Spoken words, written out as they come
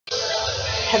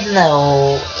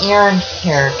Hello, Aaron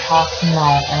here talking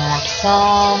about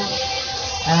autism.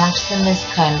 Autism is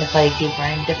kind of like a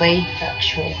brain delayed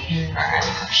factual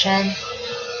interaction,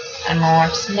 and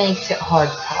autism makes it hard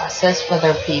to process what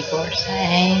other people are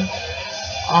saying.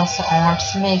 Also,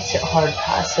 autism makes it hard to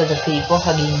process other people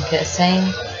hugging and kissing,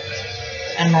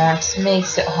 and autism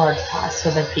makes it hard to process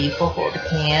other people holding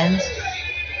hands.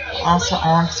 Also,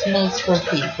 autism makes where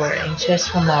people are anxious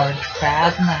from large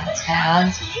crowds and loud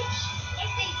sounds.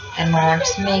 And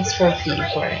autism makes where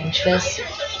people are anxious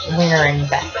wearing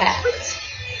backpacks.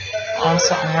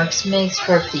 Also, autism makes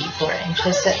where people are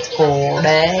anxious at school all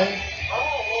day.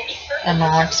 And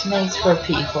autism makes where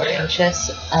people are anxious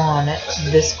on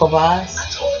the school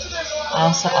bus.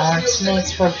 Also, autism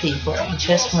makes where people are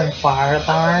anxious when fire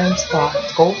alarms go off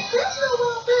school.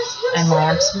 And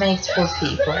autism makes where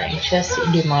people are anxious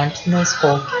eating lunch in the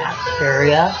school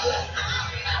cafeteria.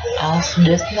 Also,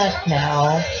 just let you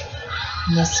know,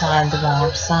 the signs of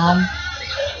autism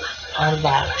are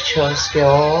lack of social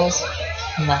skills,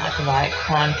 lack of eye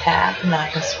contact,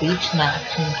 lack of speech, lack of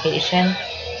communication.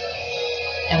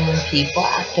 And when people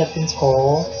act up in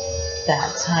school,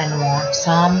 that's a sign of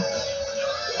autism.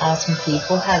 Awesome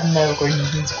people have no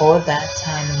grades in school, that's a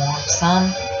sign of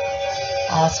autism.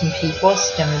 Awesome people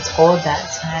stim in school,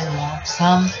 that's a sign of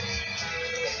autism.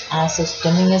 Also,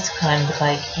 stimming is kind of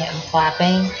like hand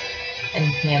clapping and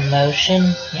hand motion,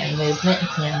 hand movement,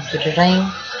 hand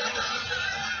fidgeting.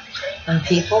 And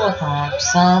people with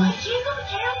autism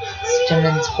stim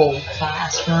in school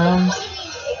classrooms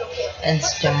and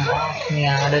stim walking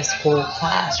out of school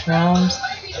classrooms.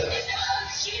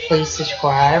 Please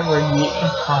subscribe, rate,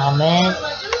 and comment.